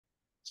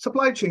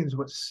supply chains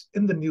was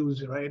in the news,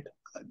 right?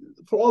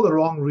 For all the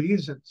wrong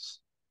reasons.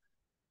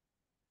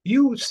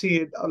 You see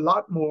it a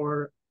lot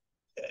more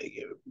uh,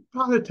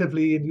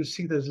 positively, and you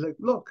see this like,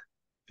 look,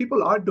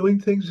 people are doing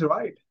things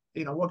right.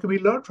 What can we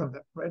learn from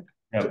them, right?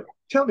 So Yeah.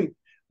 tell me,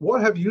 what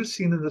have you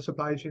seen in the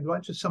supply chain? Why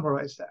don't you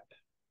summarize that?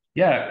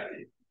 Yeah,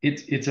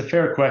 it's a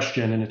fair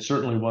question, and it's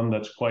certainly one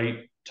that's quite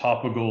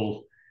topical,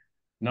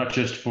 not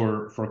just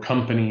for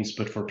companies,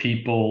 but for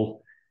people,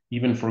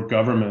 even for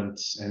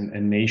governments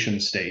and nation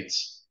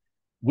states.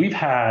 We've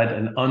had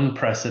an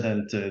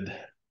unprecedented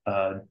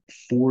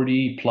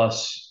 40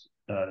 plus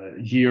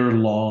year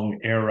long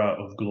era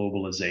of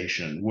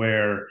globalization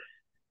where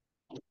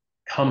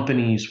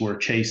companies were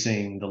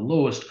chasing the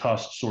lowest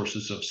cost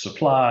sources of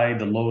supply,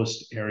 the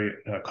lowest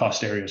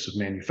cost areas of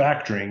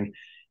manufacturing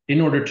in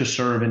order to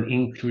serve an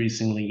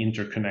increasingly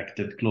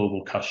interconnected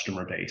global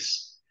customer base.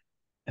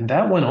 And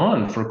that went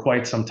on for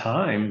quite some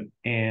time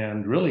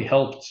and really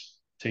helped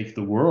take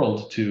the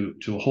world to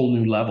a whole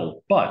new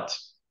level. But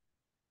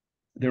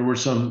there were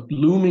some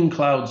looming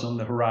clouds on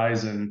the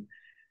horizon,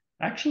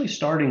 actually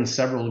starting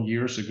several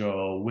years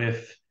ago with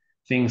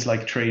things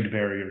like trade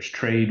barriers,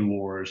 trade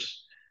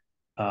wars,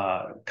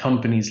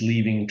 companies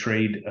leaving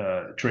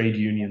trade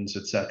unions,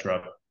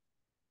 etc.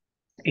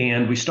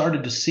 And we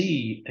started to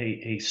see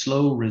a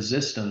slow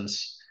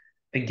resistance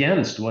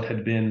against what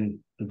had been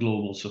the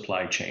global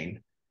supply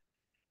chain.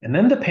 And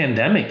then the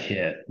pandemic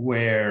hit,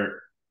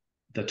 where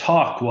the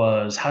talk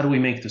was, how do we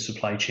make the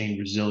supply chain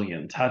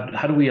resilient?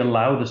 How do we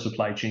allow the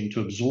supply chain to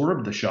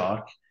absorb the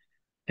shock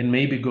and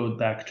maybe go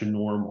back to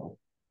normal?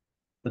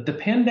 But the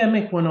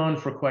pandemic went on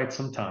for quite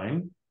some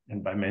time,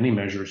 and by many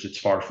measures, it's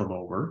far from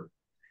over.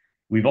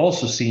 We've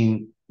also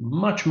seen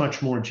much,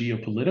 much more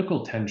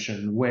geopolitical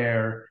tension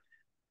where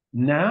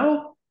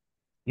now,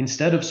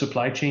 instead of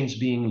supply chains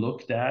being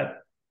looked at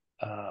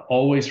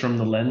always from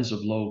the lens of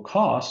low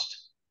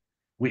cost,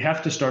 we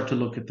have to start to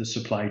look at the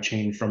supply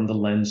chain from the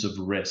lens of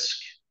risk.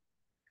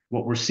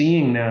 What we're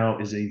seeing now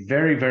is a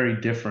very,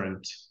 very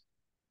different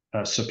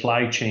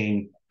supply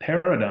chain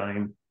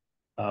paradigm,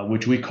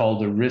 which we call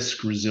the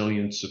risk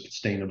resilient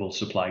sustainable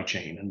supply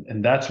chain.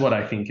 And that's what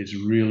I think is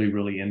really,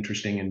 really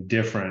interesting and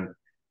different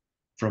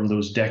from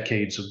those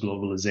decades of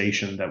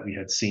globalization that we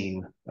had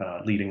seen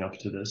leading up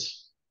to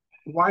this.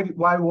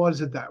 Why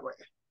was it that way?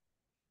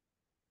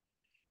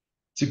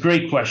 It's a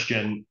great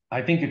question.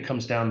 I think it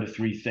comes down to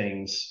three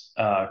things: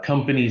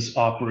 companies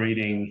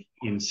operating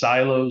in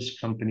silos,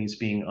 companies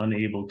being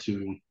unable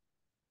to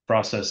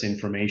process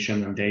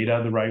information and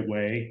data the right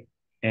way,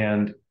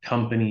 and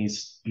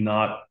companies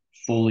not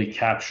fully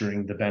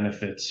capturing the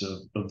benefits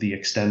of the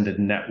extended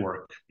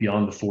network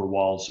beyond the four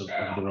walls of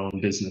their own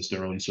business,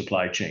 their own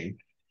supply chain.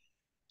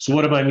 So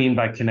what do I mean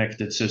by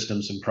connected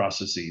systems and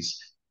processes?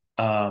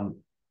 Um,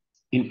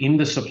 in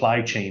the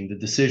supply chain, the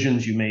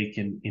decisions you make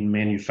in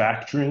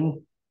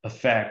manufacturing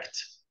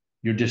affect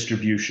your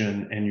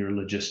distribution and your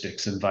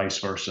logistics and vice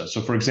versa.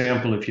 So for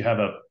example, if you have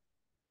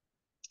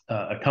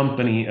a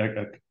company,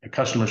 a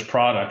customer's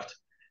product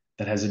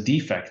that has a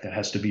defect that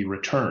has to be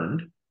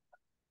returned,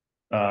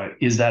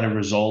 is that a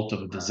result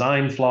of a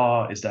design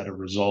flaw? Is that a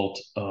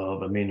result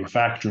of a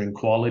manufacturing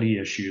quality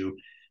issue?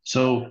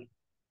 So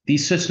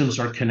these systems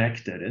are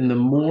connected, and the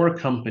more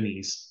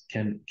companies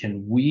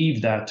can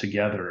weave that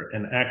together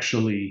and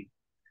actually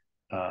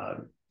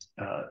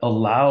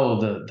allow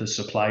the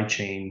supply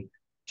chain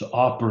to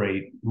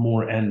operate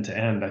more end to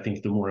end, I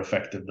think the more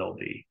effective they'll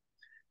be.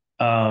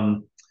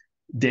 Um,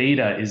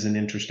 Data is an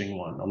interesting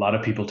one. A lot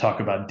of people talk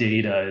about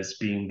data as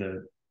being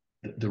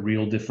the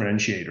real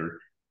differentiator,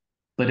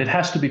 but it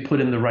has to be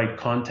put in the right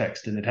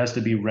context and it has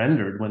to be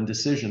rendered when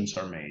decisions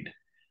are made.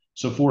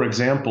 So, for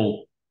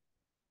example,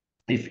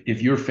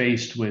 if you're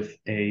faced with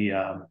a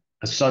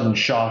sudden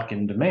shock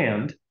in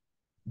demand,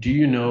 do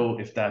you know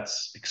if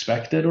that's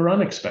expected or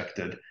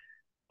unexpected?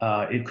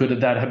 It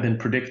could that have been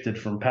predicted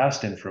from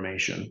past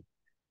information?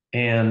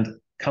 And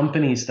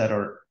companies that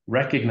are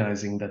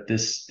recognizing that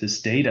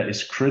this data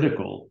is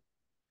critical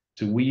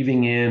to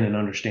weaving in and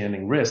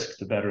understanding risk,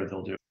 the better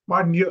they'll do.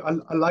 Martin, you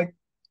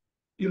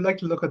like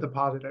to look at the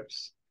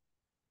positives.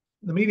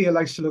 The media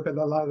likes to look at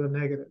a lot of the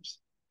negatives.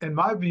 And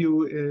my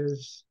view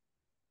is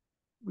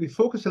we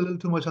focus a little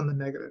too much on the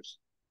negatives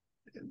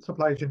in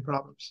supply chain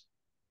problems.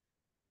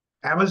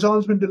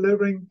 Amazon's been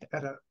delivering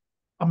at an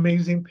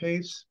amazing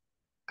pace.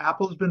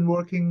 Apple's been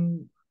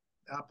working.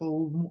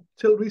 Apple,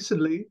 till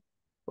recently,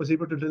 was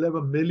able to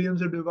deliver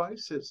millions of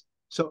devices.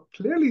 So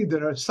clearly,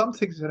 there are some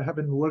things that have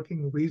been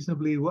working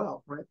reasonably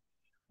well, right?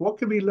 What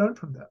can we learn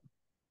from them?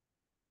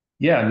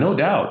 Yeah, no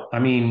doubt. I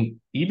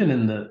mean, even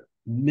in the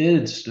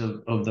midst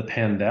of the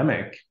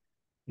pandemic,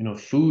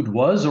 food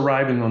was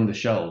arriving on the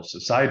shelves,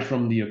 aside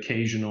from the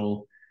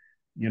occasional,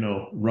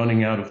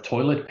 running out of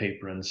toilet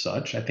paper and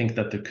such. I think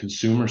that the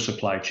consumer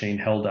supply chain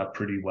held up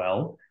pretty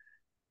well,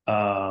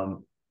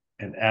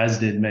 and as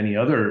did many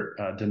other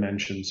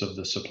dimensions of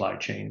the supply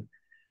chain.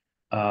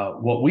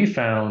 What we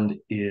found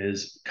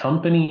is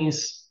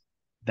companies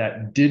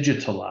that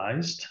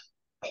digitalized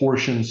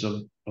portions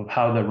of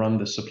how they run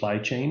the supply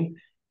chain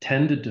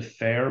tended to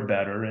fare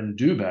better and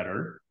do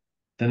better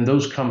than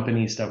those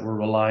companies that were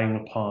relying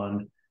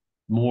upon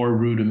more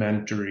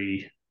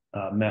rudimentary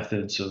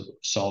methods of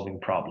solving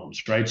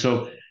problems, right?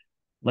 So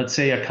let's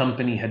say a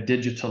company had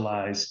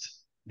digitalized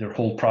their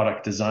whole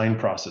product design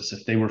process.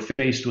 If they were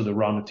faced with a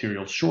raw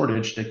material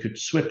shortage, they could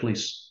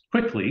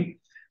quickly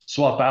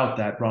swap out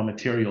that raw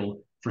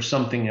material for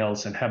something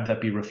else and have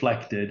that be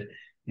reflected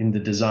in the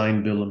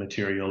design bill of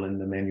material, in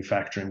the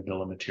manufacturing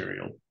bill of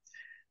material.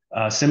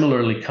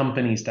 Similarly,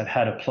 companies that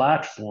had a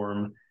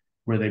platform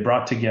where they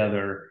brought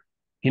together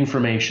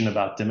information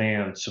about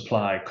demand,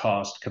 supply,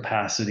 cost,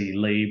 capacity,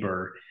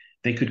 labor,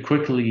 they could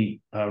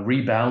quickly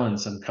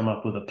rebalance and come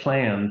up with a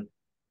plan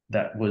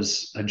that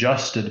was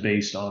adjusted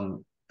based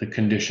on the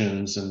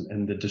conditions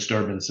and the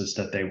disturbances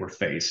that they were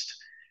faced.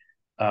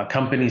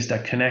 Companies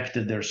that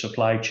connected their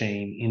supply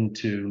chain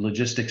into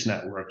logistics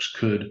networks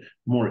could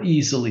more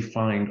easily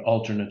find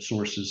alternate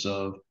sources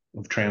of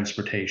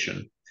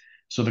transportation.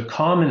 So the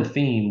common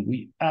theme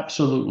we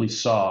absolutely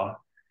saw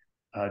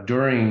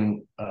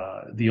during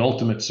the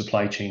ultimate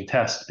supply chain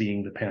test,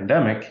 being the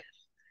pandemic,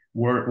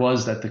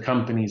 was that the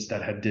companies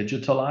that had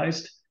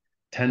digitalized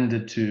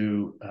tended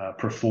to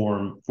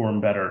perform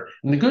better.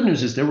 And the good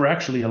news is there were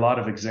actually a lot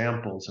of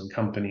examples and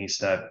companies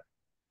that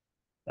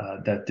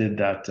did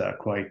that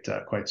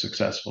quite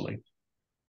successfully.